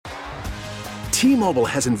T-Mobile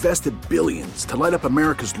has invested billions to light up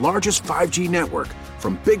America's largest 5G network,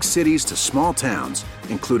 from big cities to small towns,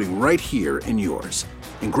 including right here in yours.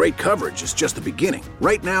 And great coverage is just the beginning.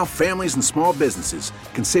 Right now, families and small businesses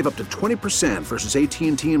can save up to 20% versus AT&T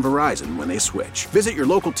and Verizon when they switch. Visit your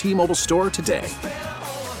local T-Mobile store today.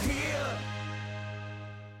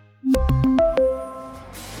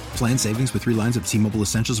 Plan savings with 3 lines of T-Mobile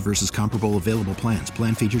Essentials versus comparable available plans.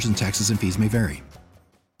 Plan features and taxes and fees may vary.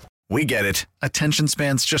 We get it. Attention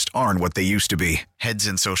spans just aren't what they used to be. Heads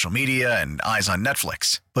in social media and eyes on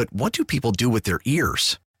Netflix. But what do people do with their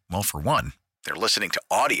ears? Well, for one, they're listening to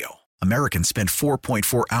audio. Americans spend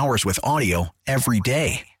 4.4 hours with audio every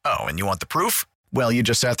day. Oh, and you want the proof? Well, you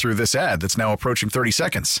just sat through this ad that's now approaching 30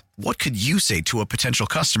 seconds. What could you say to a potential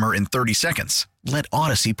customer in 30 seconds? Let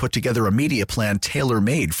Odyssey put together a media plan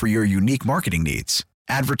tailor-made for your unique marketing needs.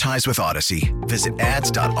 Advertise with Odyssey. Visit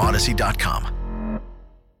ads.odyssey.com.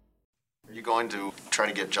 Are you going to try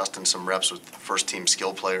to get Justin some reps with first-team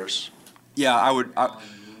skill players? Yeah, I would.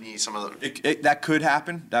 Some of the... That could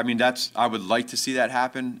happen. I mean, I would like to see that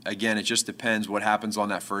happen. Again, it just depends what happens on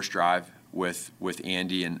that first drive with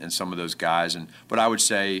Andy and some of those guys. But I would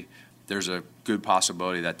say there's a good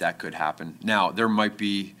possibility that could happen. Now, there might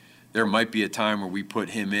be a time where we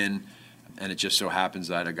put him in, and it just so happens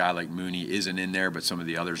that a guy like Mooney isn't in there, but some of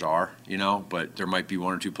the others are. But there might be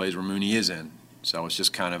 1 or 2 plays where Mooney is in. So it's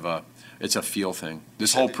just kind of a feel thing.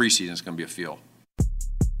 This whole preseason is going to be a feel.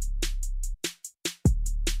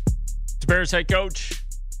 Bears head coach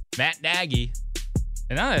Matt Nagy.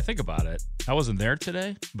 And now that I think about it, I wasn't there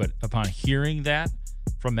today, but upon hearing that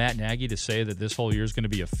from Matt Nagy to say that this whole year is going to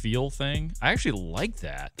be a feel thing, I actually like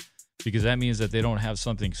that, because that means that they don't have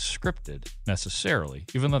something scripted necessarily,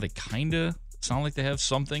 even though they kind of sound like they have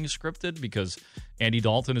something scripted, because Andy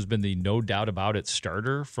Dalton has been the no doubt about it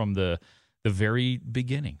starter from the very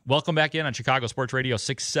beginning. Welcome back in on Chicago Sports Radio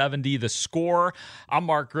 670 The Score. I'm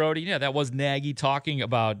Mark Grody. Yeah, that was Nagy talking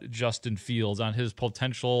about Justin Fields on his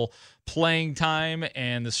potential playing time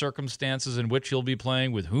and the circumstances in which he'll be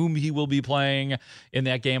playing, with whom he will be playing in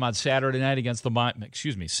that game on Saturday night against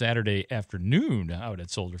Saturday afternoon out at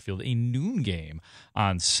Soldier Field, a noon game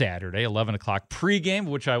on Saturday, 11 o'clock pregame,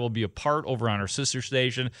 which I will be a part over on our sister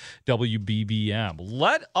station, WBBM.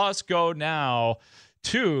 Let us go now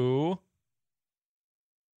to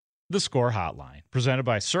the Score Hotline, presented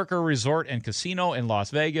by Circa Resort and Casino in Las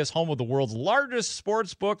Vegas, home of the world's largest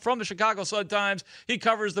sports book. From the Chicago Sun-Times, he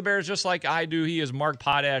covers the Bears just like I do. He is Mark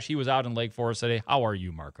Potash. He was out in Lake Forest today. How are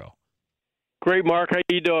you, Marco? Great, Mark. How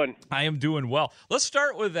you doing? I am doing well. Let's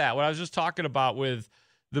start with that. What I was just talking about with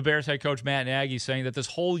the Bears head coach Matt Nagy saying that this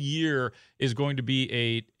whole year is going to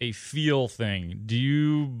be a feel thing. Do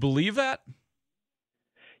you believe that?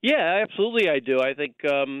 Yeah, absolutely I do. I think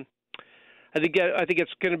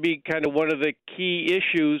it's going to be kind of one of the key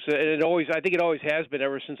issues, and I think it always has been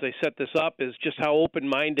ever since they set this up, is just how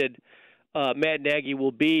open-minded Matt Nagy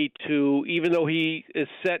will be to, even though he is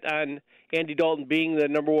set on Andy Dalton being the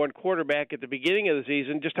number one quarterback at the beginning of the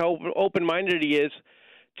season, just how open-minded he is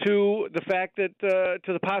to the fact that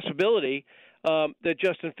to the possibility that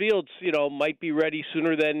Justin Fields, might be ready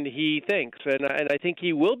sooner than he thinks, and I think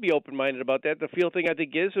he will be open-minded about that. The field thing, I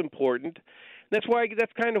think, is important. That's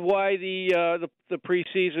kind of why the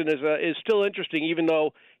preseason is still interesting, even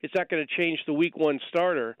though it's not going to change the Week 1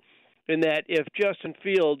 starter. In that, if Justin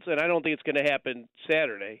Fields, and I don't think it's going to happen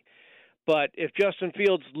Saturday, but if Justin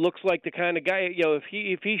Fields looks like the kind of guy, if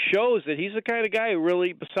he shows that he's the kind of guy who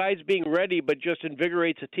really, besides being ready, but just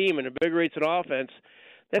invigorates a team and invigorates an offense,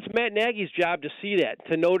 that's Matt Nagy's job to see that,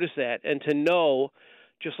 to notice that, and to know.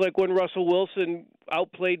 Just like when Russell Wilson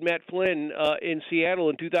outplayed Matt Flynn in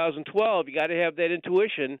Seattle in 2012, you got to have that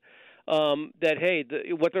intuition that, hey,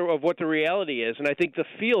 what the reality is. And I think the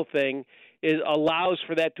feel thing allows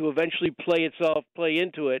for that to eventually play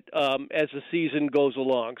into it as the season goes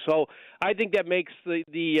along. So I think that makes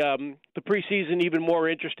the preseason even more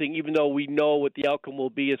interesting, even though we know what the outcome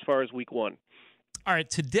will be as far as Week 1. All right,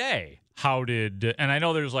 today, and I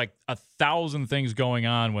know there's like 1,000 things going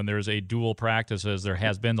on when there's a dual practice, as there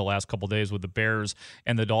has been the last couple of days with the Bears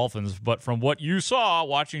and the Dolphins, but from what you saw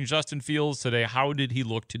watching Justin Fields today, how did he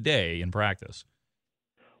look today in practice?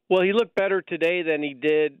 Well, he looked better today than he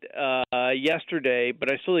did yesterday,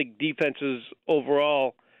 but I still think defenses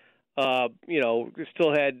overall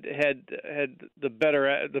still had the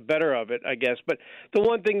better of it, I guess. But the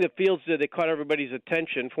one thing that Fields did that caught everybody's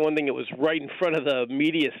attention, for one thing, it was right in front of the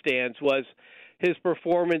media stands, was his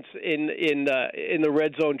performance in the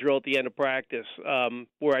red zone drill at the end of practice,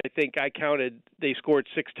 where I think I counted they scored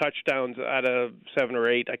 6 touchdowns out of 7 or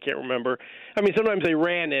 8. I can't remember. I mean, sometimes they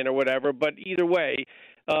ran in or whatever, but either way,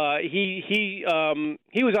 he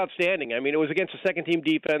was outstanding. I mean, it was against a second-team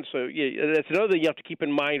defense, so that's another thing you have to keep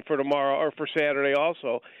in mind for tomorrow or for Saturday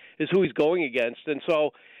also is who he's going against. And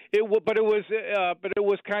so, it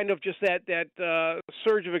was kind of just that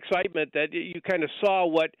surge of excitement that you kind of saw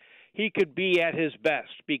what he could be at his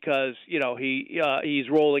best because he's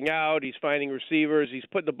rolling out, he's finding receivers, he's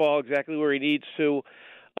putting the ball exactly where he needs to,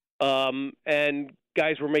 and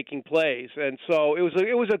guys were making plays, and so it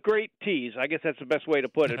was a great tease. I guess that's the best way to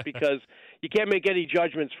put it because you can't make any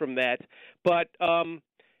judgments from that. But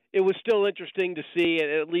it was still interesting to see.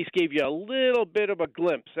 It at least gave you a little bit of a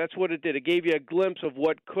glimpse. That's what it did. It gave you a glimpse of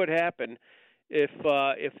what could happen if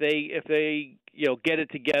they get it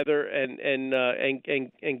together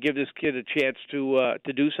and give this kid a chance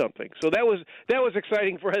to do something. So that was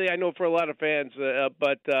exciting for a lot of fans.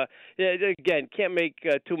 But again, can't make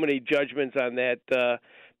too many judgments on that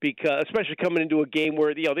because especially coming into a game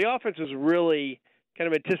where the offense is really kind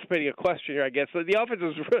of anticipating a question here, I guess. So the offense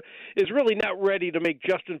is really not ready to make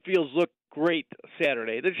Justin Fields look great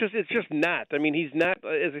Saturday. It's just not. I mean, he's not.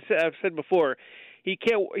 As I've said before.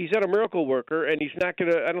 He's not a miracle worker, and he's not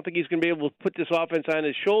going to. I don't think he's going to be able to put this offense on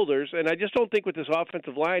his shoulders. And I just don't think with this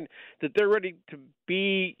offensive line that they're ready to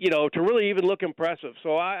be, to really even look impressive.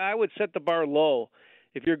 So I would set the bar low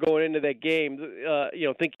if you're going into that game,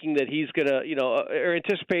 thinking that he's going to, or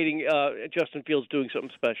anticipating Justin Fields doing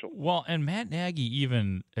something special. Well, and Matt Nagy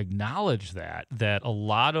even acknowledged that a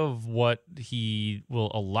lot of what he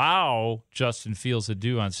will allow Justin Fields to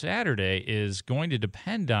do on Saturday is going to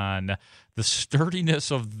depend on the sturdiness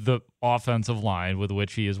of the offensive line with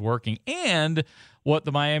which he is working and what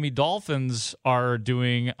the Miami Dolphins are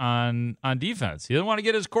doing on defense. He doesn't want to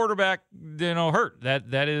get his quarterback, hurt.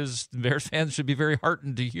 That is, Bears fans should be very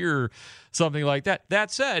heartened to hear something like that.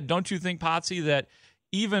 That said, don't you think, Potsy, that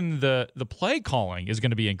even the play calling is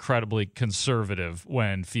going to be incredibly conservative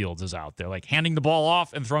when Fields is out there, like handing the ball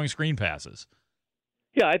off and throwing screen passes?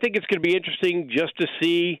 Yeah, I think it's going to be interesting just to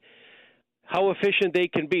see how efficient they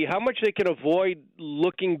can be, how much they can avoid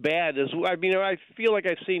looking bad. I feel like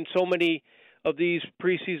I've seen so many of these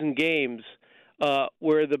preseason games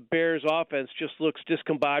where the Bears offense just looks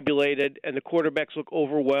discombobulated and the quarterbacks look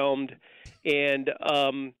overwhelmed, and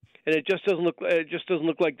it just doesn't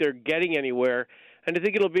look like they're getting anywhere. And I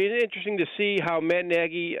think it'll be interesting to see how Matt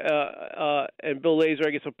Nagy and Bill Lazor, I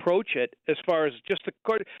guess, approach it as far as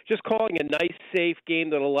just calling a nice, safe game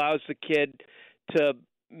that allows the kid to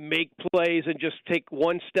make plays and just take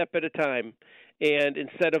one step at a time, and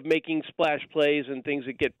instead of making splash plays and things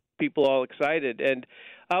that get people all excited. And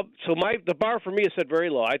the bar for me is set very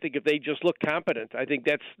low. I think if they just look competent, I think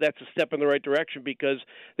that's a step in the right direction because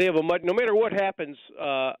they have no matter what happens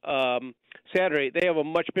Saturday, they have a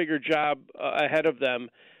much bigger job ahead of them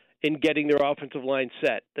in getting their offensive line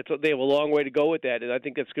set. They have a long way to go with that, and I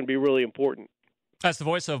think that's going to be really important. That's the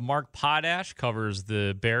voice of Mark Potash, covers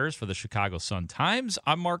the Bears for the Chicago Sun-Times.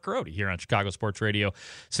 I'm Mark Grody here on Chicago Sports Radio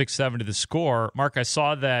 670 The Score. Mark, I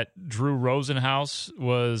saw that Drew Rosenhaus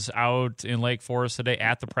was out in Lake Forest today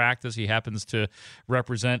at the practice. He happens to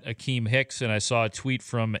represent Akeem Hicks, and I saw a tweet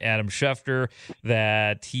from Adam Schefter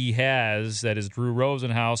that is Drew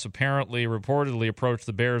Rosenhaus apparently reportedly approached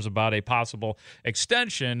the Bears about a possible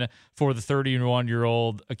extension for the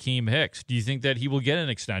 31-year-old Akeem Hicks. Do you think that he will get an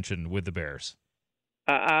extension with the Bears?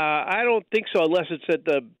 I don't think so, unless it's at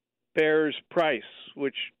the Bears' price,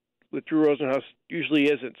 which with Drew Rosenhaus usually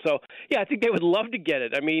isn't. So, yeah, I think they would love to get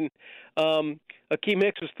it. I mean, Akeem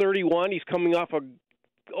Hicks is 31. He's coming off a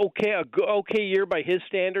okay year by his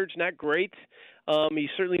standards, not great. He's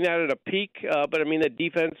certainly not at a peak, but I mean, the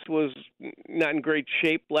defense was not in great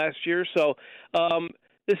shape last year. So,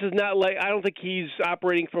 this is not like, I don't think he's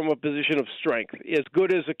operating from a position of strength. As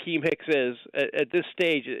good as Akeem Hicks is at this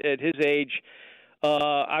stage, at his age,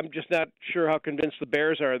 I'm just not sure how convinced the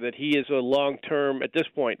Bears are that he is a longer-term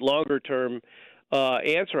answer.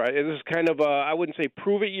 This is kind of I wouldn't say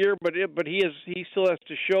prove it year, but he still has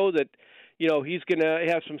to show that he's going to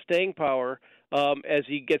have some staying power as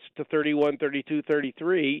he gets to 31, 32,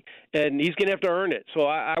 33, and he's going to have to earn it. So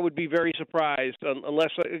I would be very surprised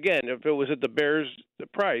unless, again, if it was at the Bears'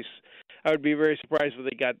 price, I would be very surprised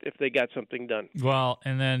if they got something done. Well,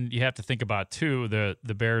 and then you have to think about, too,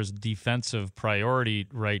 the Bears' defensive priority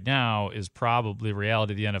right now is probably,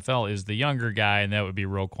 reality of the NFL, is the younger guy, and that would be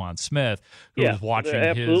Roquan Smith, who is watching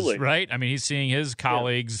absolutely. his, right? I mean, he's seeing his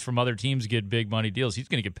colleagues from other teams get big money deals. He's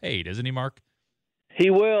going to get paid, isn't he, Mark?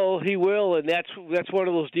 He will, and that's one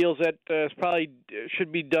of those deals that probably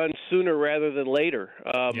should be done sooner rather than later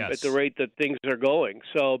yes. at the rate that things are going.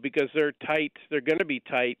 So because they're tight, they're going to be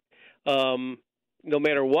tight. no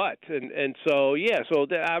matter what. And so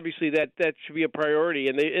obviously that should be a priority.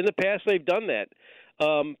 And in the past they've done that,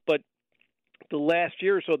 but the last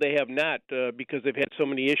year or so they have not because they've had so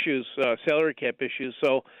many issues, salary cap issues.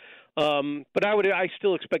 So. But I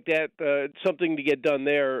still expect that something to get done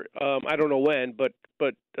there. I don't know when, but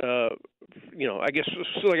I guess,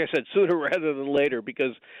 like I said, sooner rather than later,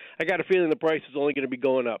 because I got a feeling the price is only going to be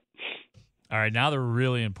going up. All right, now the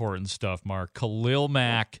really important stuff, Mark. Khalil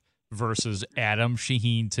Mack versus Adam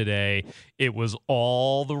Shaheen today. It was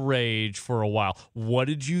all the rage for a while. What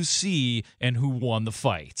did you see, and who won the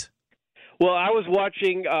fight? Well, I was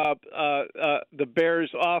watching the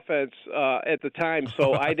Bears offense at the time,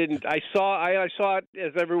 so I didn't. I saw it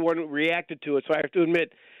as everyone reacted to it. So I have to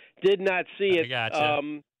admit, did not see it. I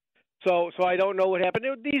gotcha. So I don't know what happened.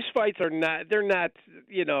 These fights are not. They're not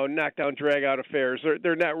knockdown drag out affairs.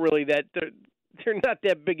 They're not really that. They're not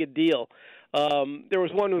that big a deal. There was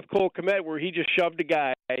one with Cole Kmet where he just shoved a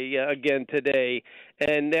guy again today,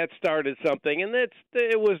 and that started something. And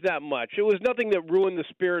it was not much. It was nothing that ruined the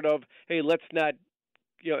spirit of, hey, let's not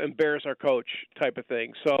embarrass our coach type of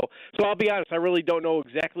thing. So I'll be honest, I really don't know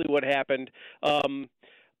exactly what happened.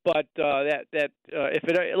 But let's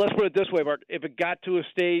put it this way, Mark. If it got to a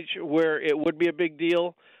stage where it would be a big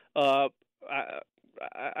deal,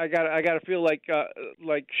 I got to feel like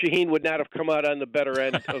Shaheen would not have come out on the better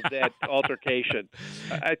end of that altercation.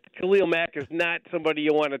 Khalil Mack is not somebody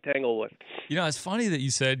you want to tangle with. It's funny that you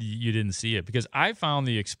said you didn't see it, because I found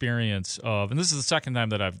the experience of, and this is the second time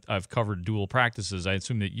that I've covered dual practices. I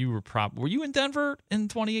assume that you were you in Denver in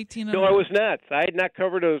 2018? No, I was not. I had not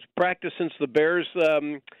covered a practice since the Bears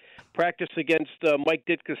practice against Mike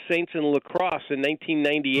Ditka's Saints in lacrosse in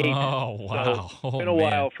 1998. Oh, wow. So it's been a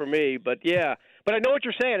while for me, but yeah. But I know what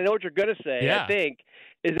you're saying. I know what you're going to say. Yeah. I think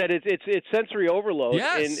is that it's sensory overload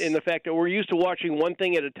in the fact that we're used to watching one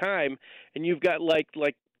thing at a time, and you've got like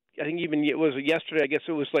I think even it was yesterday. I guess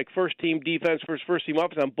it was like first team defense versus first team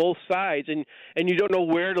offense on both sides, and you don't know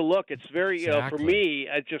where to look. It's very for me.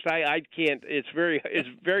 I can't. It's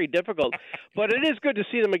very difficult. But it is good to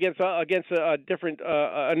see them against a different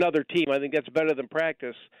another team. I think that's better than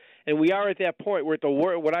practice. And we are at that point. We're at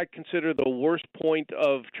what I consider the worst point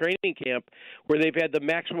of training camp, where they've had the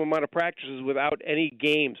maximum amount of practices without any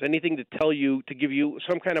games, anything to give you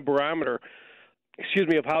some kind of barometer,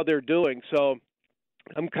 of how they're doing. So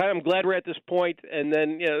I'm glad we're at this point, and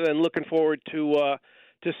then looking forward to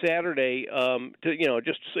Saturday,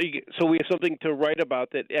 just so we have something to write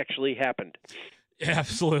about that actually happened.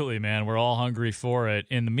 Absolutely, man. We're all hungry for it.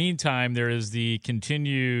 In the meantime, there is the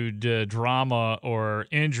continued drama or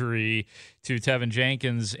injury to Tevin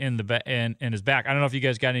Jenkins in his back. I don't know if you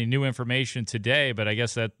guys got any new information today, but I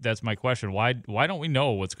guess that's my question. Why don't we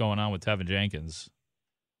know what's going on with Tevin Jenkins?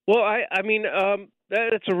 Well, I mean,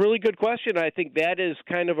 that's a really good question. I think that is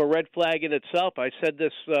kind of a red flag in itself. I said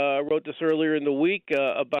this, wrote this earlier in the week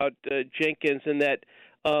about Jenkins, in that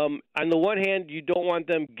on the one hand, you don't want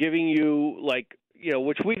them giving you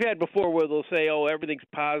which we've had before, where they'll say, "Oh, everything's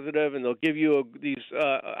positive," and they'll give you these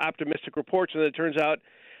optimistic reports, and it turns out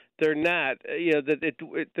they're not. They're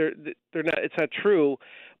not. It's not true.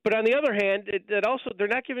 But on the other hand, they're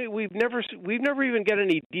not giving. We've never even got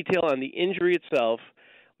any detail on the injury itself.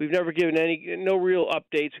 We've never given no real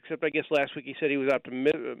updates, except I guess last week he said he was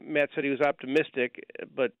Matt said he was optimistic,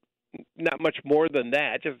 but not much more than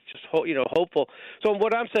that. Just hopeful. So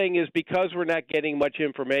what I'm saying is, because we're not getting much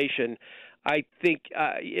information, I think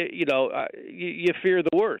you fear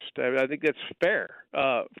the worst. I think that's fair,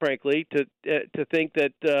 frankly, to think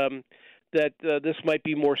that this might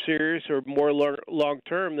be more serious or more long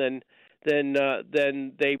term than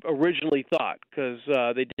they originally thought, because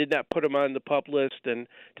they did not put him on the PUP list and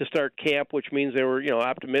to start camp, which means they were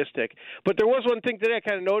optimistic. But there was one thing today I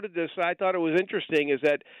kind of noted this. I thought it was interesting, is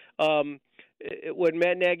that when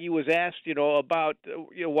Matt Nagy was asked, about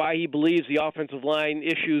why he believes the offensive line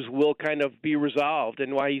issues will kind of be resolved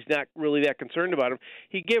and why he's not really that concerned about them,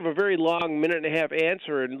 he gave a very long minute-and-a-half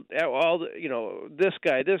answer, and all this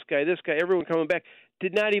guy, everyone coming back,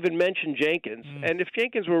 did not even mention Jenkins. And if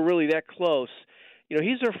Jenkins were really that close,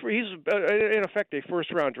 he's in effect a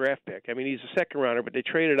first-round draft pick. I mean, he's a second-rounder, but they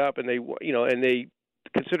traded up and they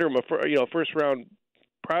consider him a first-round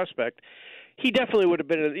prospect. He definitely would have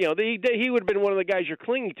been, he would have been one of the guys you're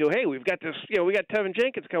clinging to. Hey, we've got this, we got Tevin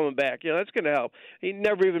Jenkins coming back. That's going to help. He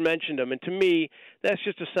never even mentioned him, and to me, that's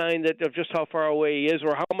just a sign of just how far away he is,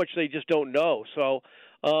 or how much they just don't know. So,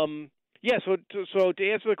 So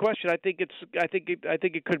to answer the question, I think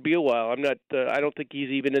it could be a while. I'm not. I don't think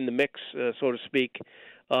he's even in the mix, so to speak,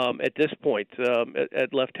 at this point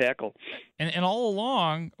at left tackle. And all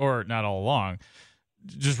along, or not all along,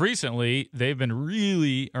 just recently,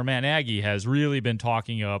 Matt Nagy has really been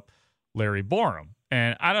talking up Larry Borom.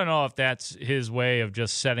 And I don't know if that's his way of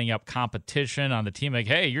just setting up competition on the team. Like,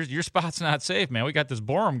 hey, your spot's not safe, man. We got this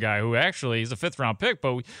Borom guy who actually he's a 5th-round pick,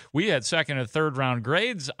 but we had 2nd and 3rd-round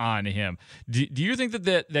grades on him. Do you think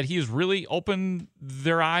that he's really opened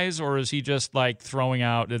their eyes, or is he just like throwing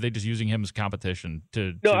out? Are they just using him as competition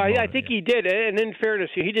to? No, I think he did. And in fairness,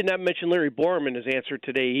 he did not mention Larry Borom in his answer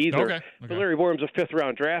today either. Okay. But Larry Borom's a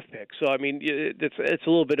 5th-round draft pick, so I mean, it's a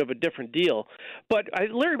little bit of a different deal. But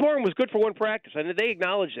Larry Borom was good for one practice, and they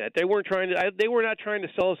acknowledged that. They were not trying to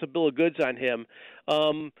sell us a bill of goods on him.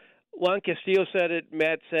 Juan Castillo said it,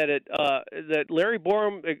 Matt said it, that Larry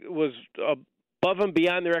Borom was above and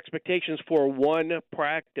beyond their expectations for one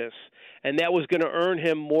practice, and that was going to earn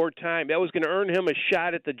him more time. That was going to earn him a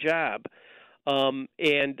shot at the job. And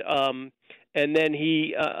then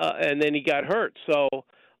he got hurt.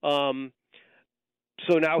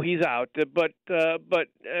 So now he's out, but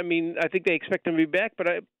I mean, I think they expect him to be back.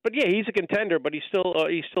 But yeah, he's a contender, but he's still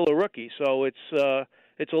a rookie. So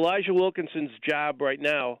it's Elijah Wilkinson's job right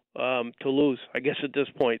now to lose, I guess, at this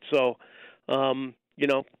point. So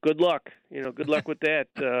good luck. Good luck with that.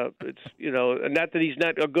 It's not that he's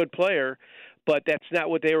not a good player, but that's not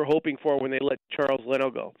what they were hoping for when they let Charles Leno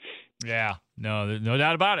go. Yeah, no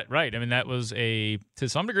doubt about it. Right. I mean, to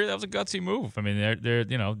some degree, that was a gutsy move. I mean, they're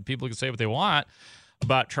people can say what they want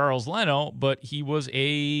about Charles Leno, but he was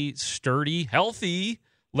a sturdy, healthy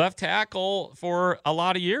left tackle for a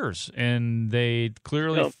lot of years, and they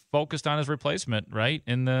clearly focused on his replacement right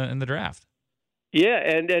in the draft. Yeah,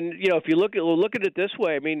 and if you look at it this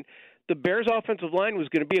way, I mean, the Bears' offensive line was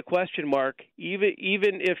going to be a question mark,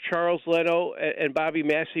 even if Charles Leno and Bobby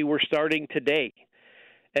Massey were starting today.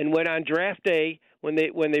 And when on draft day, when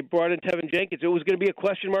they brought in Tevin Jenkins, it was going to be a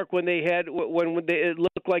question mark when it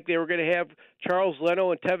looked like they were going to have Charles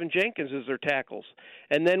Leno and Tevin Jenkins as their tackles.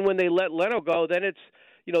 And then when they let Leno go, then it's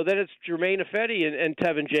Jermaine Ifedi and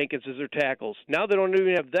Tevin Jenkins as their tackles. Now they don't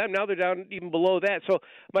even have them. Now they're down even below that. So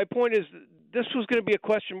my point is, this was going to be a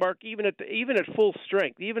question mark even at full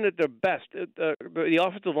strength, even at their best. The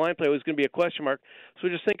offensive line play was going to be a question mark. So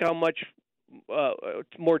just think how much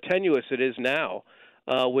more tenuous it is now.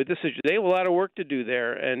 With this issue, they have a lot of work to do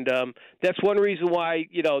there, and that's one reason why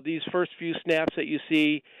these first few snaps that you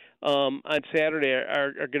see on Saturday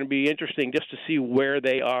are going to be interesting, just to see where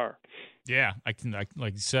they are. Yeah, I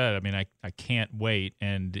like you said. I mean, I can't wait,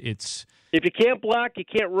 and it's if you can't block, you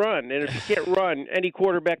can't run, and if you can't run, any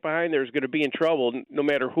quarterback behind there is going to be in trouble, no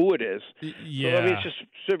matter who it is. Yeah, so, I mean, it's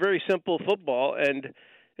just very simple football, and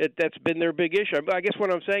that's been their big issue. I guess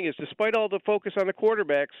what I'm saying is, despite all the focus on the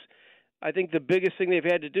quarterbacks, I think the biggest thing they've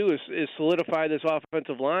had to do is solidify this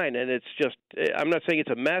offensive line, and it's just, I'm not saying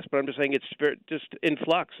it's a mess, but I'm just saying it's just in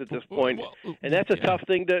flux at this point. And that's a tough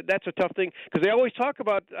thing because they always talk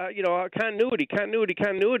about continuity,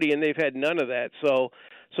 and they've had none of that. So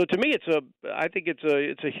to me, I think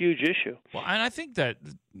it's a huge issue. Well, and I think that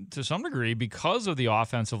to some degree, because of the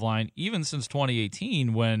offensive line, even since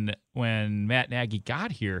 2018, when Matt Nagy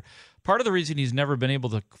got here, part of the reason he's never been able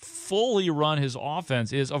to fully run his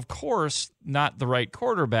offense is, of course, not the right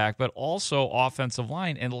quarterback, but also offensive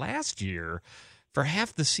line. And last year, for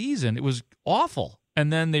half the season, it was awful.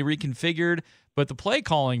 And then they reconfigured, but the play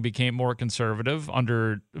calling became more conservative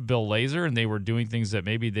under Bill Lazor, and they were doing things that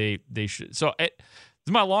maybe they should. So it's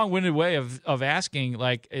my long-winded way of asking,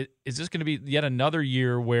 like, is this going to be yet another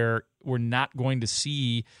year where we're not going to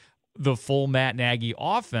see the full Matt Nagy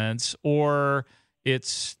offense, or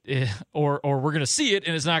we're going to see it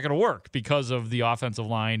and it's not going to work because of the offensive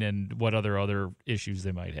line and what other issues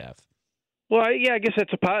they might have? Well, yeah, I guess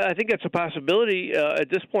I think that's a possibility at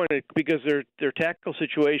this point, because their tackle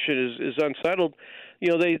situation is unsettled.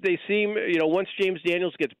 They seem, once James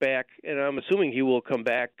Daniels gets back, and I'm assuming he will come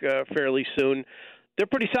back fairly soon, they're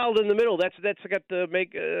pretty solid in the middle. That's got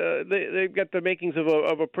they've got the makings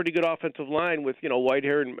of a pretty good offensive line with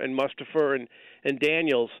Whitehair and Mustipher and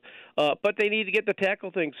Daniels, but they need to get the tackle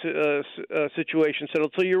thing situation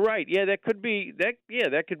settled. So you're right. Yeah, that could be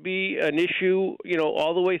an issue.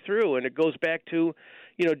 All the way through, and it goes back to,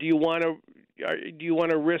 do you want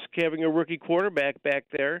to risk having a rookie quarterback back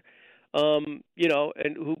there, and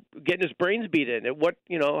who getting his brains beat in? And what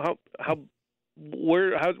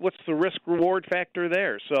what's the risk reward factor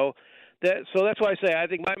there? So that's why I say I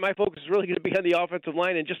think my focus is really going to be on the offensive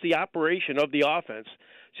line and just the operation of the offense,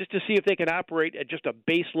 just to see if they can operate at just a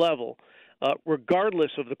base level,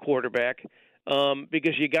 regardless of the quarterback,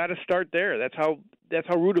 because you got to start there. That's how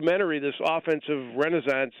rudimentary this offensive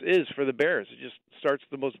renaissance is for the Bears. It just starts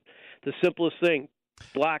the simplest thing,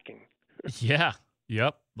 blocking. Yeah.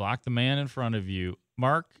 Yep. Block the man in front of you.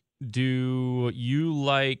 Mark, do you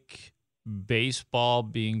like baseball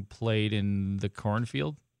being played in the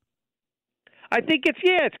cornfield? I think it's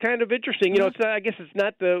kind of interesting. It's I guess it's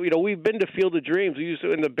not we've been to Field of Dreams. We used to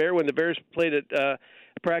when the Bears played at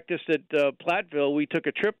practiced at Platteville. We took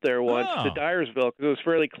a trip there once to Dyersville because it was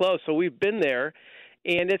fairly close. So we've been there,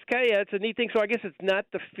 and it's it's a neat thing. So I guess it's not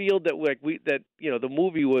the field that the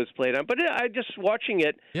movie was played on, but I just watching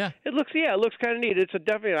it. Yeah, it looks kind of neat. It's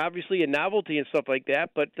definitely obviously a novelty and stuff like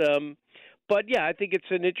that, but yeah, I think it's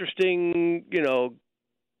an interesting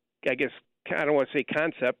I guess. I don't want to say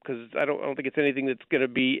concept because I don't think it's anything that's going to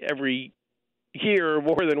be every year or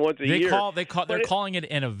more than once a year. They're calling it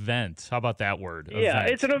an event. How about that word? Yeah,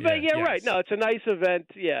 event. It's an event. Yeah, yes. Right. No, it's a nice event.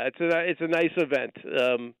 Yeah, it's a nice event.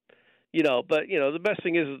 But the best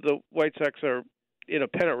thing is the White Sox are in a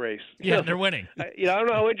pennant race. Yeah, they're winning. I don't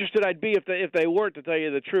know how interested I'd be if they weren't, to tell you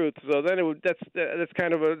the truth. So then that's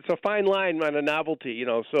kind of it's a fine line on a novelty.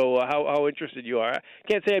 So how interested you are. I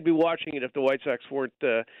can't say I'd be watching it if the White Sox weren't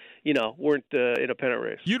in a pennant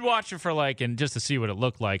race. You'd watch it for and just to see what it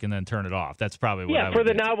looked like and then turn it off. That's probably what I would for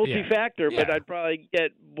the do. novelty factor. Yeah. But I'd probably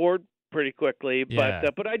get bored pretty quickly. Yeah.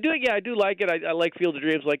 But I do like it. I like Field of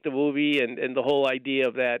Dreams, like the movie, and the whole idea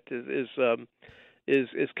of that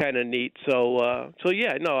is kind of neat. I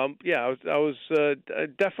was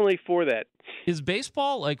definitely for that. Is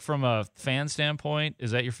baseball, from a fan standpoint,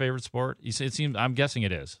 is that your favorite sport? It seems. I'm guessing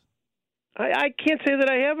it is. I can't say that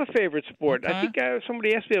I have a favorite sport. Okay. I think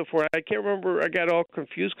somebody asked me before. I can't remember. I got all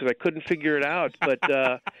confused because I couldn't figure it out. But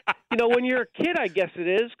when you're a kid, I guess it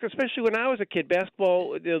is. Especially when I was a kid,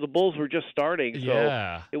 basketball. The Bulls were just starting,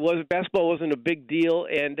 so basketball wasn't a big deal.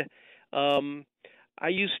 And I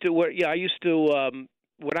used to.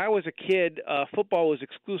 When I was a kid, football was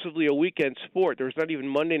exclusively a weekend sport. There was not even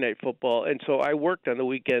Monday night football, and so I worked on the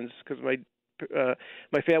weekends because my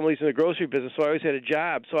family's in the grocery business, so I always had a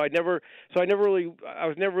job. I never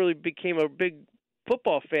really became a big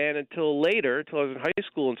football fan until later, until I was in high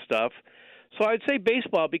school and stuff. So I'd say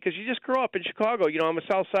baseball because you just grow up in Chicago. I'm a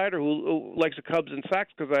South Sider who likes the Cubs and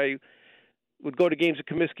Sox because I would go to games at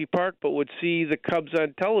Comiskey Park, but would see the Cubs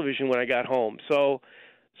on television when I got home. So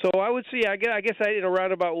I would see. I guess in a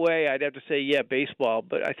roundabout way, I'd have to say baseball.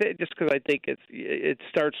 But I think just because I think it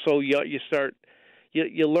starts so young,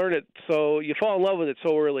 you learn it, so you fall in love with it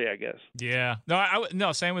so early, I guess. Yeah.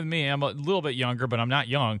 No, same with me. I'm a little bit younger, but I'm not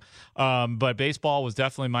young. But baseball was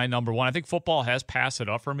definitely my number one. I think football has passed it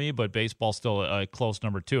up for me, but baseball's still a close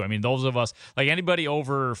number two. I mean, those of us, anybody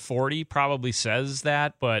over 40 probably says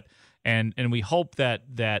that, but and we hope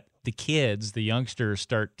that the kids, the youngsters,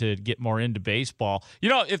 start to get more into baseball.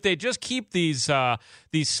 If they just keep these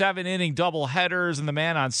 7-inning double headers and the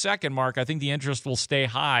man on second, Mark, I think the interest will stay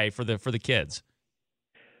high for the kids.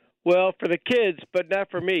 Well, for the kids, but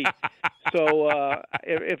not for me. So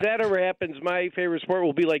if that ever happens, my favorite sport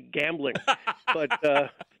will be like gambling. But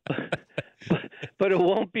it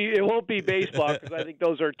won't be baseball because I think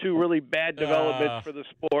those are two really bad developments for the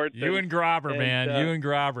sport. You and Grobber, man. You and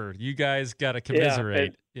Grobber. You guys got to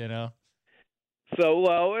commiserate,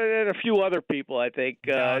 So, and a few other people, I think.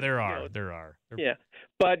 There are. Yeah.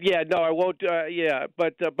 But I won't.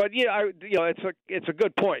 It's a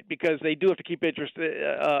good point because they do have to keep interest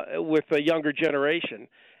with a younger generation,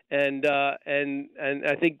 and I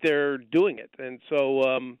think they're doing it, and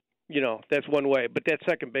so that's one way. But that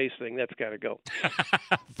second base thing, that's got to go.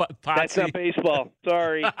 That's not baseball.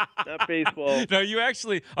 Sorry, not baseball. No, you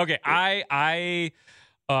actually. Okay, I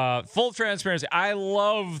full transparency, I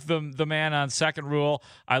love the man on second rule.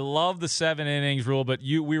 I love the 7 innings rule, but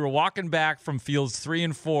we were walking back from fields 3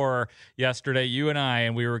 and 4 yesterday, you and I,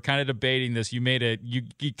 and we were kind of debating this. You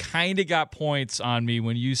kind of got points on me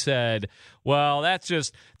when you said, well, that's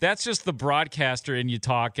just the broadcaster in you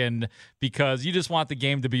talking because you just want the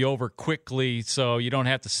game to be over quickly so you don't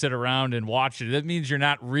have to sit around and watch it. That means you're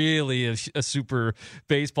not really a super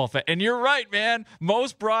baseball fan. And you're right, man.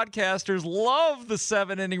 Most broadcasters love the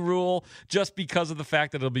 7-inning rule just because of the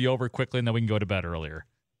fact that it'll be over quickly and then we can go to bed earlier.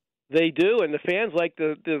 They do, and the fans like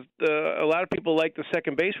a lot of people like the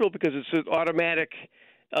second base rule because it's an automatic.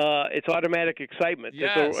 It's automatic excitement.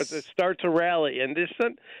 Yes. It starts a rally, and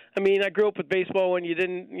I grew up with baseball when you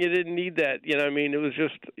didn't need that. It was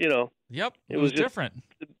just Yep, it was different.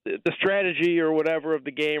 The strategy or whatever of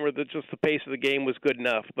the game, or just the pace of the game was good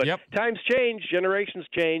enough. But times change, generations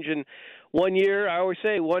change, and one year, I always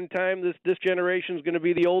say, one time this generation is going to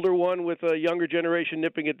be the older one with a younger generation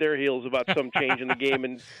nipping at their heels about some change in the game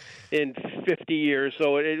in 50 years.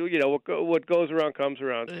 So what goes around comes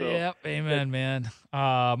around. So. Yep, amen, man.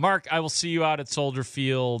 Mark, I will see you out at Soldier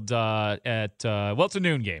Field it's a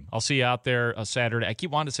noon game. I'll see you out there Saturday. I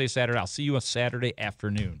keep wanting to say Saturday. I'll see you a Saturday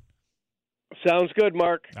afternoon. Sounds good,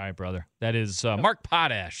 Mark. All right, brother. That is Mark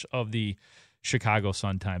Potash of the Chicago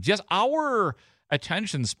Sun-Times. Yes, our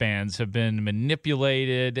attention spans have been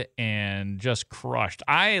manipulated and just crushed.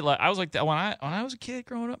 I was like that when I was a kid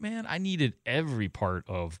growing up, man. I needed every part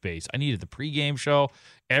of base. I needed the pregame show,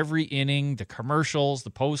 every inning, the commercials,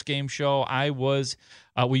 the postgame show. I was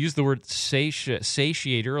we used the word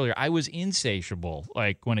satiate earlier. I was insatiable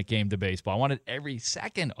like when it came to baseball. I wanted every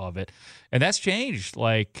second of it, and that's changed.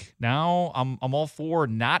 Like now, I'm all for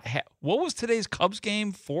not. What was today's Cubs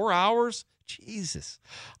game? 4 hours. Jesus.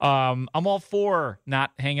 I'm all for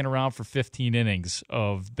not hanging around for 15 innings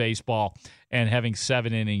of baseball and having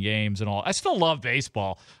 7-inning games and all. I still love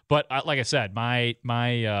baseball, but like I said, my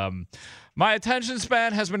attention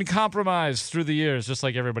span has been compromised through the years, just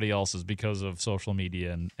like everybody else's, because of social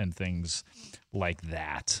media and things like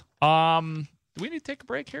that. Do we need to take a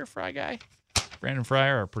break here, Fry Guy? Brandon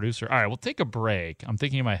Fryer, our producer. All right, we'll take a break. I'm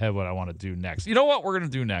thinking in my head what I want to do next. You know what we're going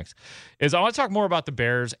to do next is I want to talk more about the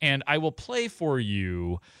Bears, and I will play for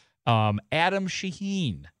you Adam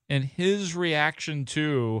Shaheen and his reaction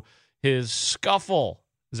to his scuffle.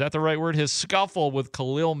 Is that the right word? His scuffle with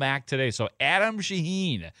Khalil Mack today. So Adam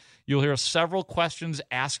Shaheen. You'll hear several questions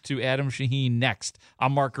asked to Adam Shaheen next.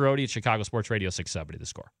 I'm Mark Grody at Chicago Sports Radio 670 The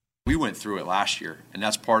Score. We went through it last year, and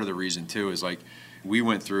that's part of the reason, too, is like we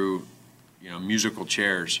went through musical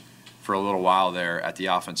chairs for a little while there at the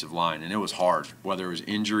offensive line, and it was hard, whether it was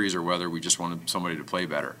injuries or whether we just wanted somebody to play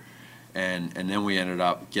better. And then we ended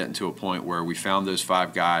up getting to a point where we found those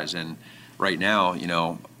 5 guys, and right now,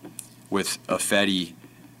 with Fetty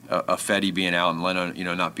being out and Leno,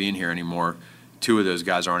 not being here anymore, 2 of those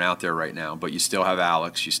guys aren't out there right now, but you still have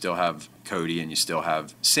Alex, you still have Cody, and you still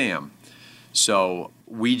have Sam. So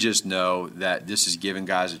we just know that this is giving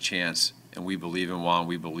guys a chance, and we believe in Juan,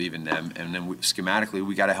 we believe in them, and then schematically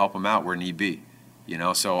we got to help them out where need be,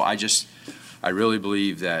 So I really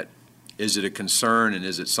believe that, is it a concern, and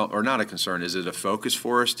is it or not a concern? Is it a focus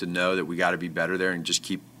for us to know that we got to be better there and just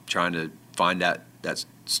keep trying to find that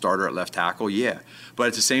starter at left tackle? Yeah, but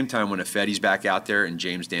at the same time, when Fetty's back out there and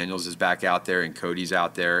James Daniels is back out there and Cody's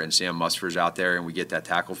out there and Sam Musfer's out there and we get that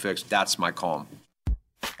tackle fixed, that's my calm.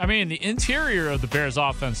 I mean, the interior of the Bears'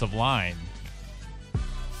 offensive line,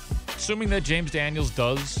 assuming that James Daniels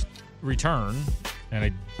does return, and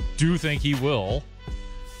I do think he will,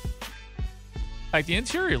 like the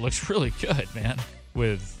interior looks really good, man,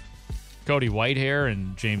 with Cody Whitehair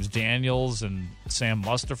and James Daniels, and Sam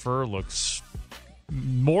Mustipher looks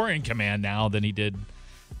more in command now than he did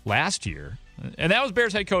last year. And that was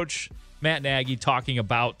Bears head coach Matt Nagy talking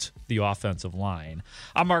about the offensive line.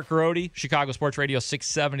 I'm Mark Grody, Chicago Sports Radio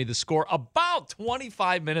 670 The Score. About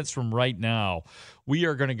 25 minutes from right now, we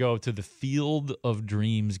are going to go to the Field of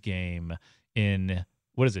Dreams game in,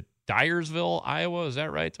 what is it, Dyersville, Iowa? Is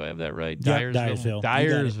that right? Do I have that right? Yep, Dyersville.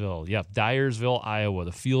 Dyersville. Yep, Dyersville, Iowa,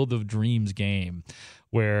 the Field of Dreams game,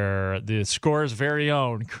 where the Score's very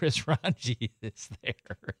own Chris Ranji is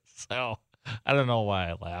there. So I don't know why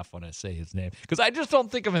I laugh when I say his name, because I just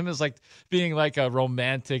don't think of him as like being like a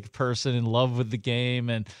romantic person in love with the game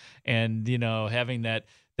and having that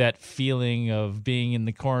feeling of being in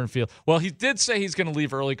the cornfield. Well, he did say he's going to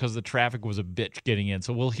leave early because the traffic was a bitch getting in.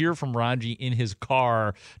 So we'll hear from Ranji in his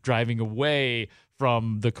car driving away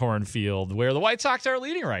from the cornfield, where the White Sox are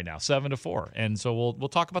leading right now, 7-4. And so we'll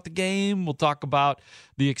talk about the game. We'll talk about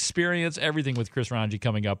the experience, everything with Chris Ranji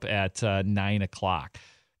coming up at 9 o'clock.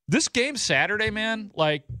 This game Saturday, man,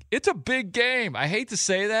 like, it's a big game. I hate to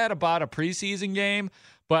say that about a preseason game,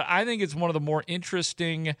 but I think it's one of the more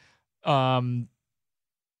interesting preseason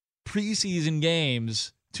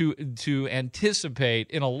games to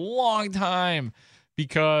anticipate in a long time,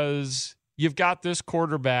 because you've got this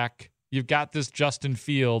quarterback, you've got this Justin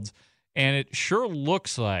Fields, and it sure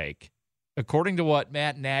looks like, according to what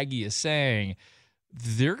Matt Nagy is saying,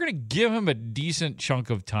 they're going to give him a decent chunk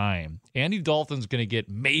of time. Andy Dalton's going to get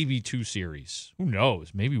maybe 2 series. Who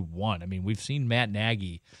knows? Maybe 1. I mean, we've seen Matt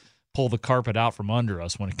Nagy pull the carpet out from under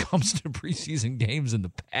us when it comes to preseason games in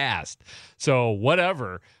the past. So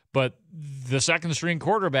whatever. But the second-string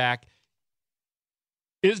quarterback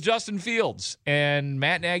is Justin Fields. And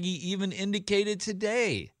Matt Nagy even indicated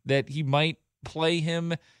today that he might play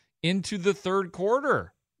him into the third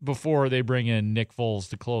quarter before they bring in Nick Foles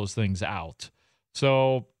to close things out.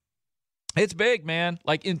 So it's big, man.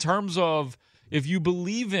 Like, in terms of, if you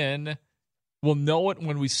believe in, we'll know it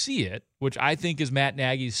when we see it, which I think is Matt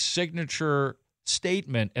Nagy's signature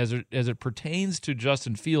statement as it pertains to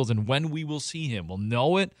Justin Fields and when we will see him. We'll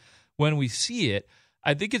know it when we see it.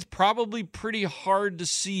 I think it's probably pretty hard to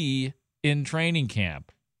see in training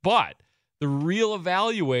camp. But the real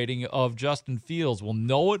evaluating of Justin Fields, we'll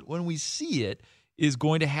know it when we see it, is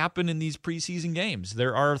going to happen in these preseason games.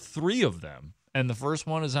 There are 3 of them, and the first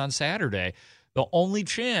one is on Saturday. The only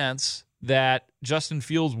chance that Justin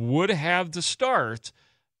Fields would have to start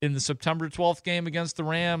in the September 12th game against the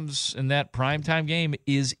Rams in that primetime game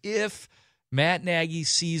is if Matt Nagy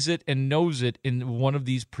sees it and knows it in one of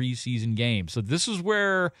these preseason games. So this is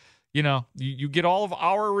where, you get all of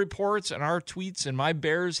our reports and our tweets and my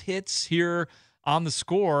Bears hits here on The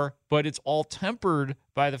Score, but it's all tempered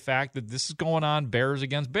by the fact that this is going on Bears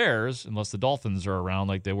against Bears, unless the Dolphins are around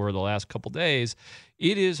like they were the last couple days.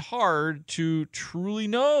 It is hard to truly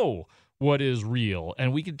know what is real,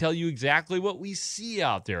 and we can tell you exactly what we see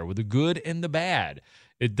out there with the good and the bad.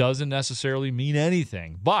 It doesn't necessarily mean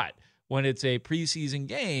anything, but when it's a preseason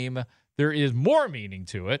game, there is more meaning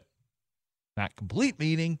to it. Not complete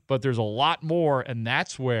meaning, but there's a lot more, and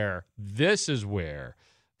this is where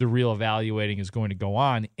the real evaluating is going to go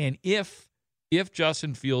on. And if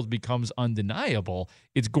Justin Fields becomes undeniable,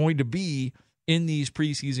 it's going to be in these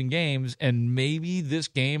preseason games and maybe this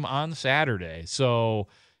game on Saturday. So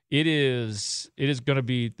it is going to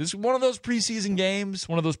be, this is one of those preseason games,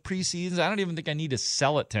 one of those preseasons. I don't even think I need to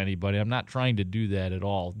sell it to anybody. I'm not trying to do that at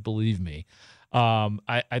all, believe me.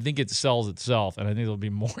 I think it sells itself, and I think there'll be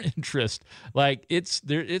more interest. Like, it's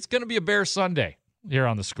going to be a Bears Sunday here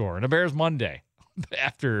on The Score and a Bears Monday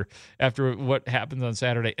after what happens on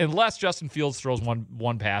Saturday, unless Justin Fields throws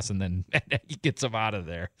one pass and then he gets him out of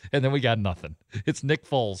there, and then we got nothing. It's Nick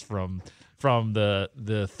Foles from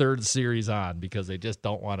the third series on, because they just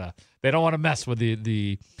don't want to mess with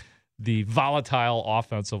the volatile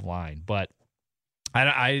offensive line. But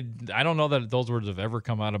I don't know that those words have ever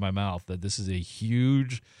come out of my mouth, that this is a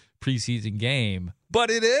huge preseason game,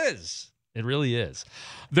 but it is. It really is.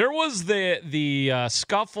 There was the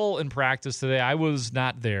scuffle in practice today. I was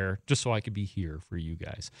not there, just so I could be here for you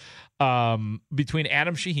guys. Between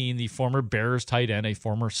Adam Shaheen, the former Bears tight end, a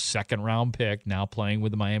former second-round pick, now playing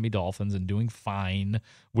with the Miami Dolphins and doing fine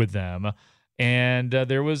with them. And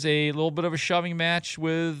there was a little bit of a shoving match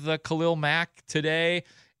with Khalil Mack today.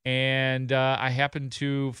 And I happened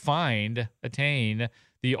to attain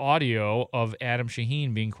the audio of Adam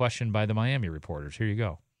Shaheen being questioned by the Miami reporters. Here you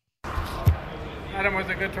go. Adam, was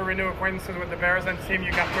it good to renew acquaintances with the Bears? And it seemed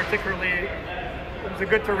you got particularly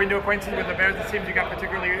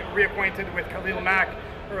reacquainted with Khalil Mack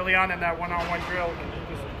early on in that one-on-one drill. Can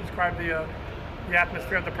you just describe the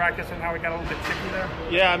atmosphere of the practice and how it got a little bit chippy there?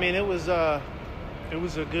 Yeah, I mean, it was a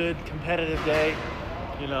good competitive day.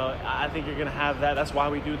 I think you're going to have that. That's why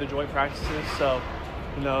we do the joint practices. So,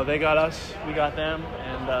 they got us, we got them,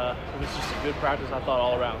 and it was just a good practice, I thought,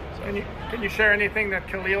 all around. So. Can you share anything that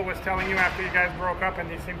Khalil was telling you after you guys broke up,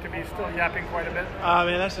 and he seemed to be still yapping quite a bit? I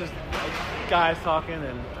mean, that's just guys talking,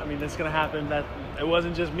 and I mean, it's going to happen. That it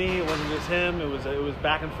wasn't just me, it wasn't just him. It was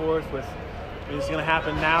back and forth with. It's going to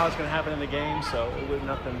happen now. It's going to happen in the game. So it was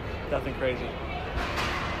nothing crazy.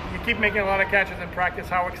 You keep making a lot of catches in practice.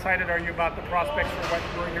 How excited are you about the prospects for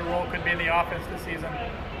what your role could be in the offense this season?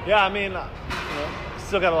 Yeah, I mean,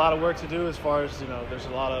 still got a lot of work to do as far as, there's a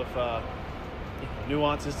lot of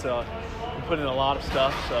nuances to put in a lot of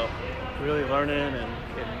stuff. So really learning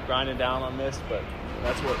and grinding down on this. But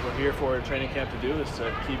that's what we're here for in training camp to do, is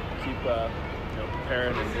to keep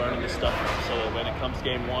preparing and learning this stuff so that when it comes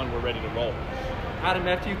game one, we're ready to roll. Adam,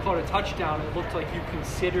 after you caught a touchdown, it looked like you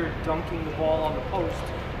considered dunking the ball on the post,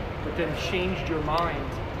 but then changed your mind.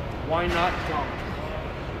 Why not dunk?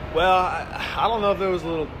 Well, I don't know if there was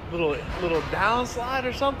a little downslide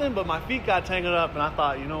or something, but my feet got tangled up, and I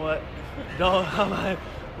thought, you know what, I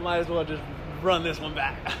might as well just run this one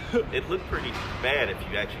back. It looked pretty bad if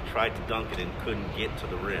you actually tried to dunk it and couldn't get to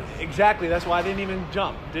the rim. Exactly, that's why I didn't even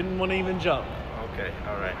jump. Didn't want to even jump. Okay,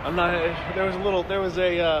 all right. There was a little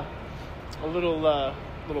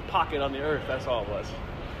pocket on the earth. That's all it was.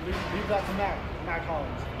 Leave that to Mac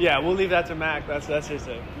Hollins. Yeah, we'll leave that to Mac. That's his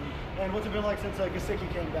thing. And what's it been like since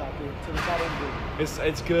Gesicki came back to the tight end group?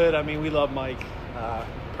 It's good. I mean, we love Mike,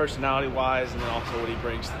 personality-wise, and then also what he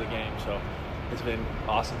brings to the game. So it's been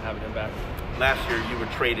awesome having him back. Last year, you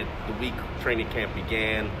were traded the week training camp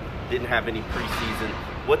began. Didn't have any preseason.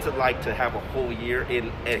 What's it like to have a whole year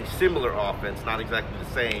in a similar offense, not exactly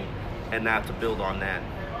the same, and now to build on that?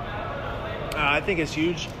 I think it's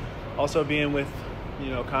huge. Also being with,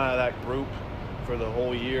 kind of that group for the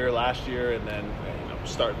whole year last year, and then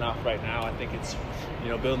starting off right now. I think it's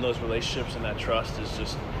building those relationships and that trust is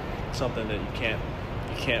just something that you can't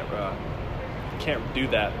do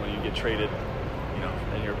that when you get traded,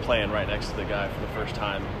 and you're playing right next to the guy for the first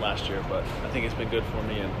time last year. But I think it's been good for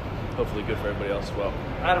me and hopefully good for everybody else as well.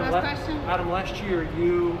 Adam, last year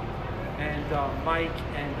you and Mike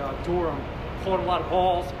and Durham caught a lot of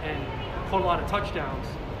balls and caught a lot of touchdowns.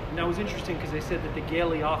 And that was interesting because they said that the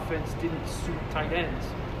Gailey offense didn't suit tight ends,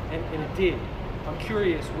 and it did. I'm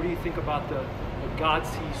curious, what do you think about the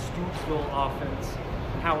Godsey Stootsville offense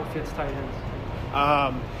and how it fits tight ends?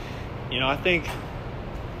 I think,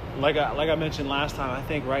 like I mentioned last time, I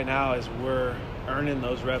think right now as we're earning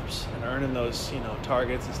those reps and earning those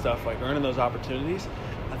targets and stuff, like earning those opportunities,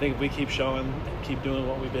 I think if we keep showing and keep doing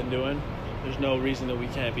what we've been doing, there's no reason that we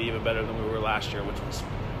can't be even better than we were last year, which was,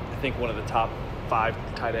 I think, one of the top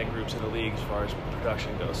 5 tight end groups in the league as far as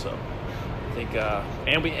production goes. So I think,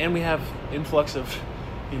 and we have influx of,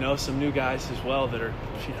 some new guys as well that are,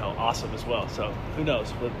 awesome as well. So who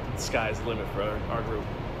knows? But the sky's the limit for our group.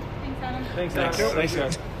 Thanks, Adam. Thanks,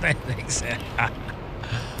 guys. Thanks.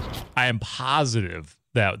 I am positive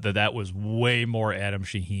that was way more Adam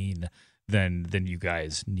Shaheen than you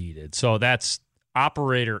guys needed. So that's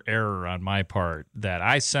operator error on my part that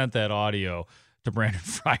I sent that audio to Brandon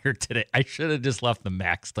Fryer today. I should have just left the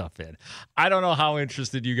Mac stuff in. I don't know how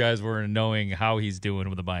interested you guys were in knowing how he's doing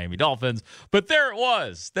with the Miami Dolphins, but there it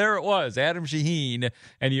was, Adam Shaheen,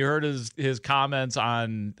 and you heard his comments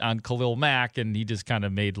on Khalil Mack, and he just kind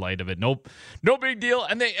of made light of it. Nope, no big deal,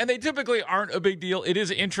 and they typically aren't a big deal. It is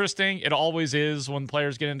interesting. It always is when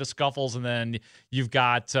players get into scuffles, and then you've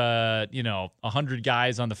got 100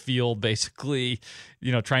 guys on the field basically,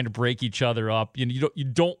 trying to break each other up. You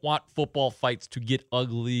don't want football fights to get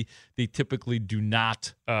ugly. They typically do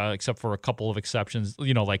not, except for a couple of exceptions,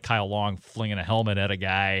 like Kyle Long flinging a helmet at a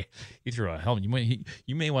guy. He threw a helmet.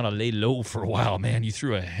 You may want to lay low for a while, man. You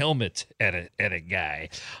threw a helmet at a guy.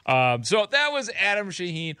 So that was Adam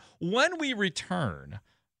Shaheen. When we return,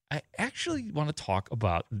 I actually want to talk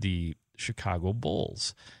about the Chicago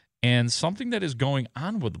Bulls and something that is going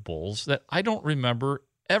on with the Bulls that I don't remember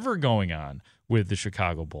ever going on with the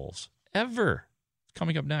Chicago Bulls. Ever.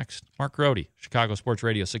 Coming up next, Mark Grote, Chicago Sports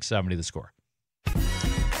Radio 670 The Score.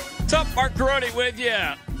 What's up? Mark Grote with you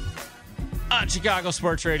on Chicago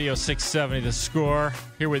Sports Radio 670 The Score.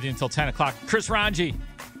 Here with you until 10 o'clock. Chris Ranji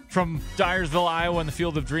from Dyersville, Iowa, in the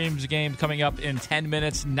Field of Dreams game coming up in 10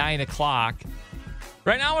 minutes, 9 o'clock.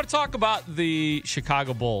 Right now I want to talk about the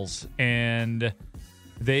Chicago Bulls, and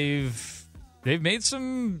they've made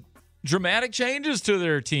some dramatic changes to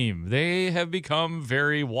their team. They have become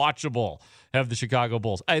very watchable, have the Chicago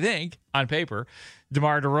Bulls. I think, on paper,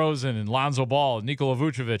 DeMar DeRozan and Lonzo Ball and Nikola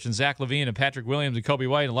Vucevic and Zach LaVine and Patrick Williams and Kobe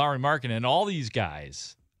White and Lauri Markkanen and all these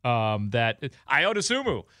guys, that Ayo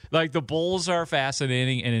Dosunmu, like the Bulls are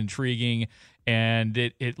fascinating and intriguing, and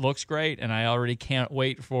it looks great, and I already can't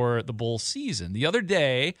wait for the Bulls season. The other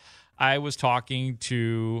day, I was talking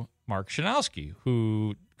to Mark Schanowski,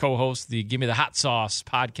 who co-hosts the Give Me the Hot Sauce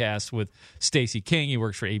podcast with Stacey King. He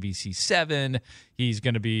works for ABC7. He's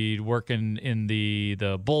going to be working in the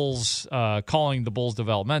Bulls, calling the Bulls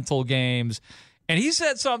developmental games. And he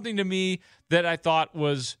said something to me that I thought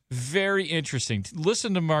was very interesting.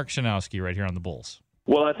 Listen to Mark Schanowski right here on the Bulls.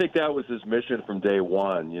 Well, I think that was his mission from day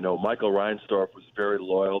one. Michael Reinsdorf was very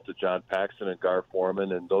loyal to John Paxson and Gar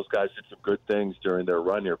Forman, and those guys did some good things during their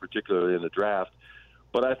run here, particularly in the draft.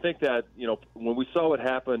 But I think that, when we saw what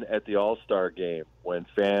happened at the All-Star game, when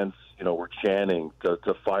fans, were chanting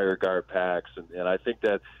to fire Gar Pax, and I think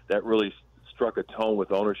that really struck a tone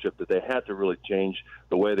with ownership that they had to really change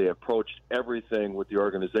the way they approached everything with the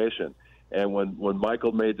organization. And when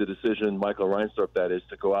Michael made the decision, Michael Reinsdorf, that is,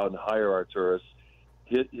 to go out and hire Arturas,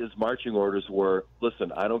 his marching orders were,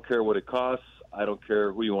 listen, I don't care what it costs. I don't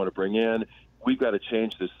care who you want to bring in. We've got to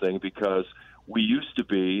change this thing because we used to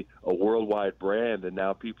be a worldwide brand, and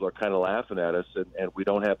now people are kind of laughing at us, and we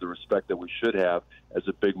don't have the respect that we should have as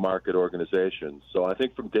a big market organization. So I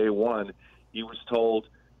think from day one, he was told,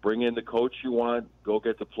 bring in the coach you want, go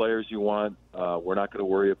get the players you want. We're not going to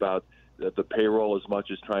worry about the payroll as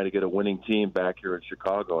much as trying to get a winning team back here in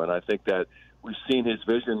Chicago. And I think that we've seen his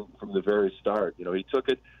vision from the very start. He took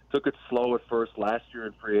it slow at first. Last year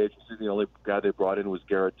in free agency, the only guy they brought in was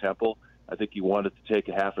Garrett Temple. I think he wanted to take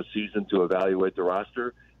a half a season to evaluate the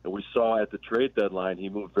roster. And we saw at the trade deadline, he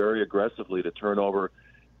moved very aggressively to turn over,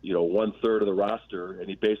 1/3 of the roster, and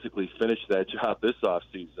he basically finished that job this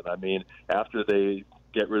offseason. I mean, after they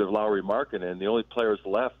get rid of Lauri Markkanen. The only players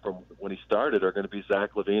left from when he started are going to be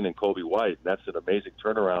Zach LaVine and Kobe White. And that's an amazing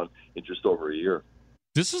turnaround in just over a year.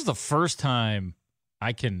 This is the first time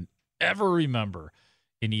I can ever remember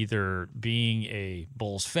in either being a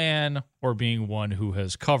Bulls fan or being one who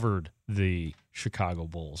has covered the Chicago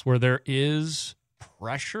Bulls, where there is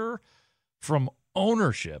pressure from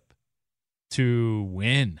ownership to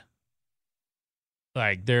win.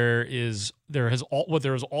 Like there has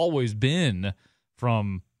always been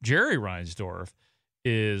from Jerry Reinsdorf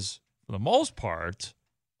is, for the most part,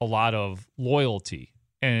 a lot of loyalty.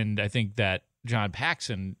 And I think that John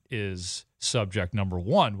Paxson is subject number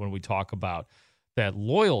one when we talk about that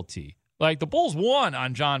loyalty. Like the Bulls won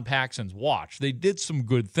on John Paxson's watch. They did some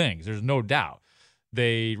good things, there's no doubt.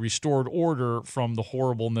 They restored order from the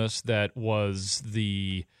horribleness that was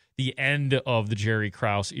the end of the Jerry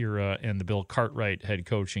Krause era and the Bill Cartwright head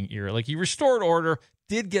coaching era. Like he restored order,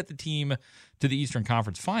 did get the team to the Eastern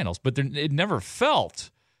Conference Finals, but it never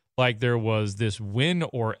felt like there was this win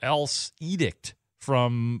or else edict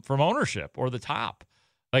from ownership or the top.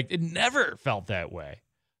 Like it never felt that way.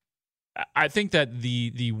 I think that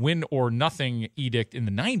the win or nothing edict in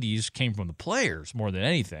the 90s came from the players more than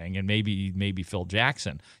anything, and maybe Phil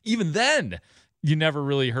Jackson. Even then, you never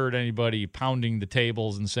really heard anybody pounding the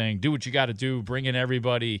tables and saying, do what you got to do, bring in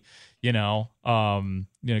everybody,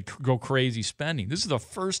 go crazy spending. This is the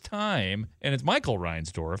first time, and it's Michael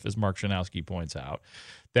Reinsdorf, as Mark Shanowski points out,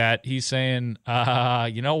 that he's saying,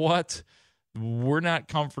 you know what? We're not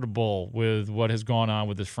comfortable with what has gone on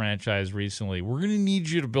with this franchise recently. We're going to need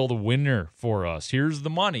you to build a winner for us. Here's the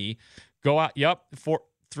money. Go out. Yep. For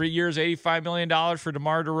 3 years, $85 million for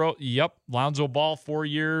DeMar DeRozan. Yep. Lonzo Ball, 4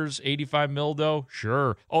 years, $85 million.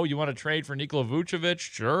 Sure. Oh, you want to trade for Nikola Vucevic?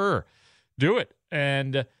 Sure. Do it.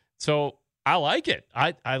 And so I like it.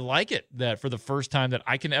 I like it that for the first time that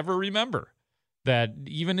I can ever remember, that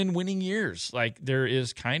even in winning years, like there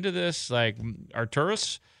is kind of this, like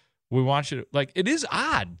Arturas, we want you to, like, it is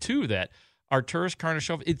odd, too, that Arturas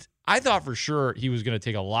Karnisovas, I thought for sure he was going to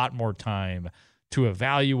take a lot more time to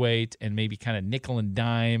evaluate and maybe kind of nickel and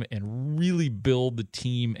dime and really build the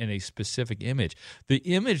team in a specific image. The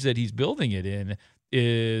image that he's building it in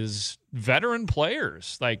is veteran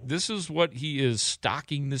players. Like, this is what he is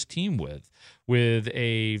stocking this team with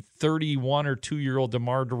a 31 or 2-year-old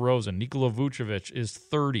DeMar DeRozan. Nikola Vucevic is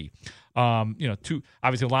 30.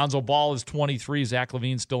 Obviously Lonzo Ball is 23, Zach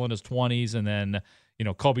LaVine's still in his 20s, and then,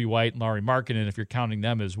 Kobe White and Lauri Markkanen, if you're counting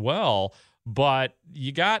them as well. But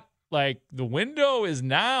you got, like, the window is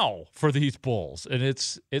now for these Bulls, and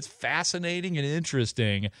it's fascinating and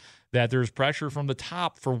interesting that there's pressure from the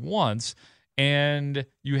top for once, and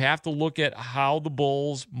you have to look at how the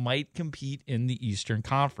Bulls might compete in the Eastern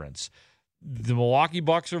Conference. The Milwaukee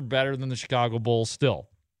Bucks are better than the Chicago Bulls still.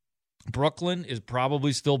 Brooklyn is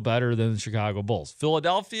probably still better than the Chicago Bulls.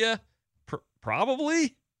 Philadelphia,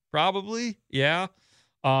 probably, yeah.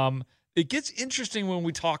 It gets interesting when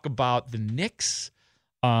we talk about the Knicks,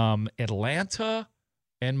 Atlanta,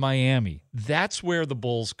 and Miami. That's where the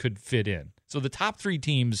Bulls could fit in. So the top three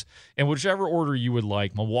teams, in whichever order you would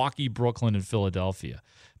like, Milwaukee, Brooklyn, and Philadelphia.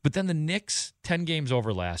 But then the Knicks, 10 games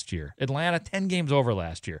over last year. Atlanta, 10 games over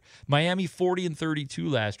last year. Miami,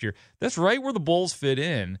 40-32 last year. That's right where the Bulls fit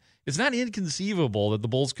in. It's not inconceivable that the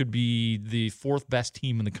Bulls could be the fourth best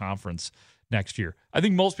team in the conference next year. I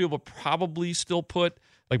think most people probably still put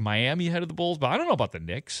like Miami ahead of the Bulls, but I don't know about the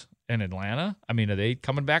Knicks and Atlanta. I mean, are they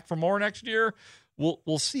coming back for more next year?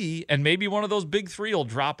 We'll see. And maybe one of those big three will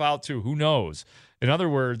drop out too. Who knows? In other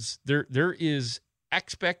words, there is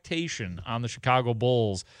expectation on the Chicago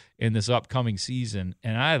Bulls in this upcoming season,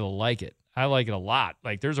 and I like it. I like it a lot.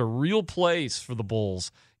 Like, there's a real place for the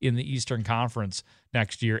Bulls in the Eastern Conference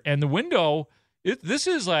next year. And the window, this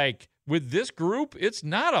is like, with this group, it's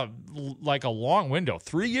not a long window.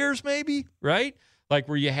 3 years maybe, right? Like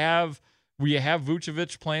where you have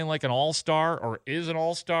Vucevic playing like an all-star or is an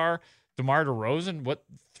all-star. DeMar DeRozan,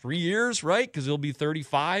 3 years, right? Because he'll be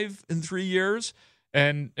 35 in 3 years.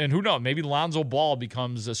 And who knows, maybe Lonzo Ball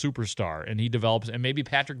becomes a superstar and he develops, and maybe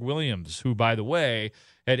Patrick Williams, who, by the way,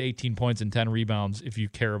 had 18 points and 10 rebounds if you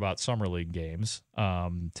care about Summer League games.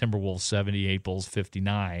 Timberwolves 78, Bulls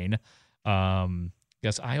 59.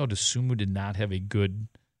 Guess Ayo Dosunmu did not have a good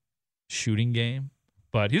shooting game,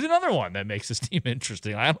 but he's another one that makes this team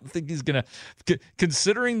interesting. I don't think he's going to,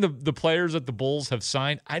 considering the players that the Bulls have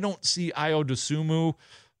signed, I don't see Ayo Dosunmu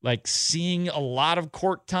like seeing a lot of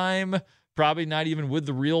court time. Probably not even with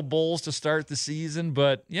the real Bulls to start the season,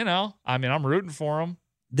 but, I'm rooting for him.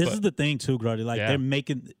 This is the thing, too, Grody. Like, Yeah. they're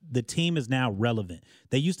making – the team is now relevant.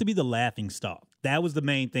 They used to be the laughing stock. That was the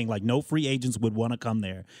main thing. Like, no free agents would want to come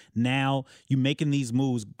there. Now, you making these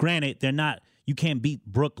moves. Granted, they're not – you can't beat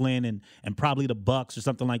Brooklyn and probably the Bucks or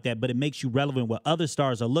something like that, but it makes you relevant where other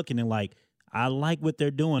stars are looking and like, I like what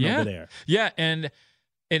they're doing over there. Yeah, and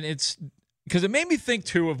it's – because it made me think,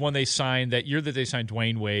 too, of when they signed that year that they signed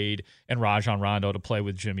Dwayne Wade and Rajon Rondo to play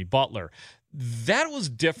with Jimmy Butler. That was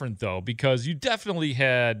different, though, because you definitely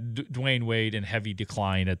had Dwayne Wade in heavy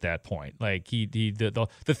decline at that point. Like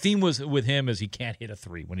the theme was with him is he can't hit a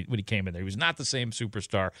three when he came in there. He was not the same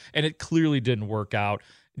superstar, and it clearly didn't work out.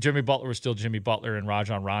 Jimmy Butler was still Jimmy Butler, and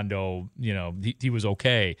Rajon Rondo, he was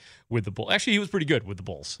okay with the Bulls. Actually, he was pretty good with the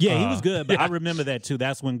Bulls. Yeah, he was good, but I remember that, too.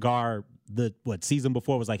 That's when Gar, season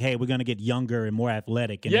before was like, hey, we're going to get younger and more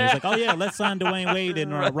athletic. And he was like, oh, yeah, let's sign Dwayne Wade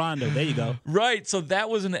and Rondo. There you go. Right, so that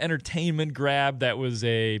was an entertainment grab. That was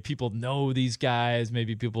people know these guys.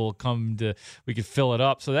 Maybe people we could fill it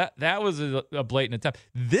up. So that was a blatant attempt.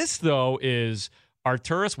 This, though, is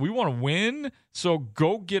Arturas, we want to win, so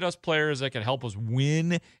go get us players that can help us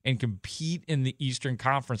win and compete in the Eastern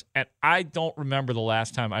Conference. And I don't remember the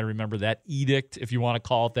last time I remember that edict, if you want to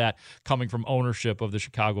call it that, coming from ownership of the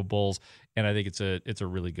Chicago Bulls. And I think it's a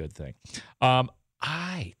really good thing. Have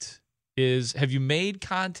you made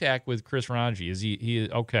contact with Chris Ranji? Is he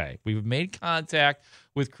okay? We've made contact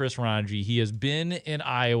with Chris Ranji. He has been in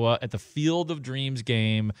Iowa at the Field of Dreams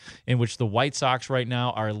game, in which the White Sox right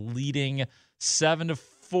now are leading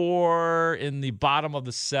 7-4 in the bottom of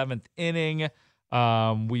the seventh inning.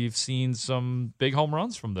 We've seen some big home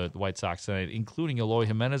runs from the White Sox tonight, including Eloy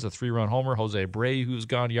Jimenez, a 3-run homer, Jose Abreu, who's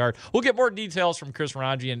gone yard. We'll get more details from Chris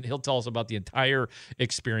Ranji, and he'll tell us about the entire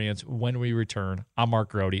experience when we return. I'm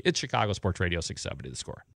Mark Grody. It's Chicago Sports Radio 670, The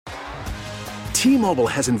Score. T-Mobile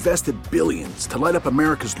has invested billions to light up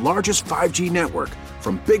America's largest 5G network,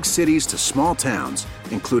 from big cities to small towns,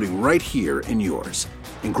 including right here in yours.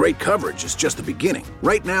 And great coverage is just the beginning.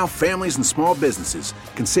 Right now, families and small businesses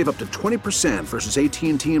can save up to 20% versus AT&T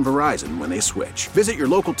and Verizon when they switch. Visit your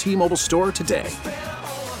local T-Mobile store today.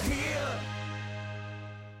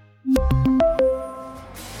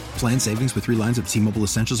 Plan savings with 3 lines of T-Mobile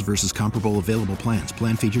Essentials versus comparable available plans.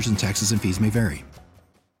 Plan features and taxes and fees may vary.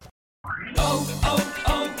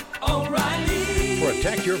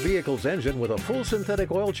 Protect your vehicle's engine with a full synthetic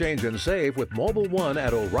oil change and save with Mobil 1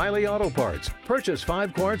 at O'Reilly Auto Parts. Purchase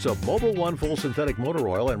 5 quarts of Mobil 1 full synthetic motor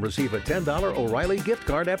oil and receive a $10 O'Reilly gift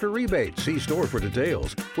card after rebate. See store for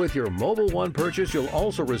details. With your Mobil 1 purchase, you'll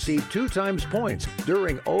also receive 2 times points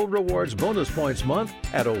during O Rewards Bonus Points Month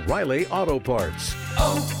at O'Reilly Auto Parts.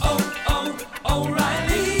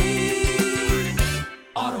 O'Reilly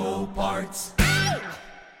Auto Parts.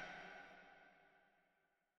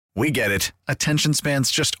 We get it. Attention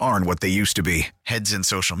spans just aren't what they used to be. Heads in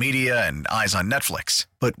social media and eyes on Netflix.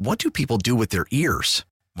 But what do people do with their ears?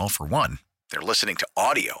 Well, for one, they're listening to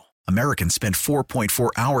audio. Americans spend 4.4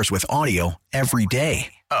 hours with audio every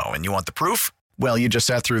day. Oh, and you want the proof? Well, you just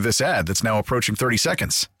sat through this ad that's now approaching 30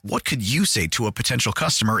 seconds. What could you say to a potential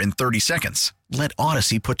customer in 30 seconds? Let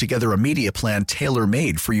Odyssey put together a media plan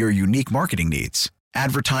tailor-made for your unique marketing needs.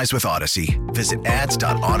 Advertise with Odyssey. Visit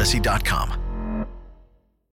ads.odyssey.com.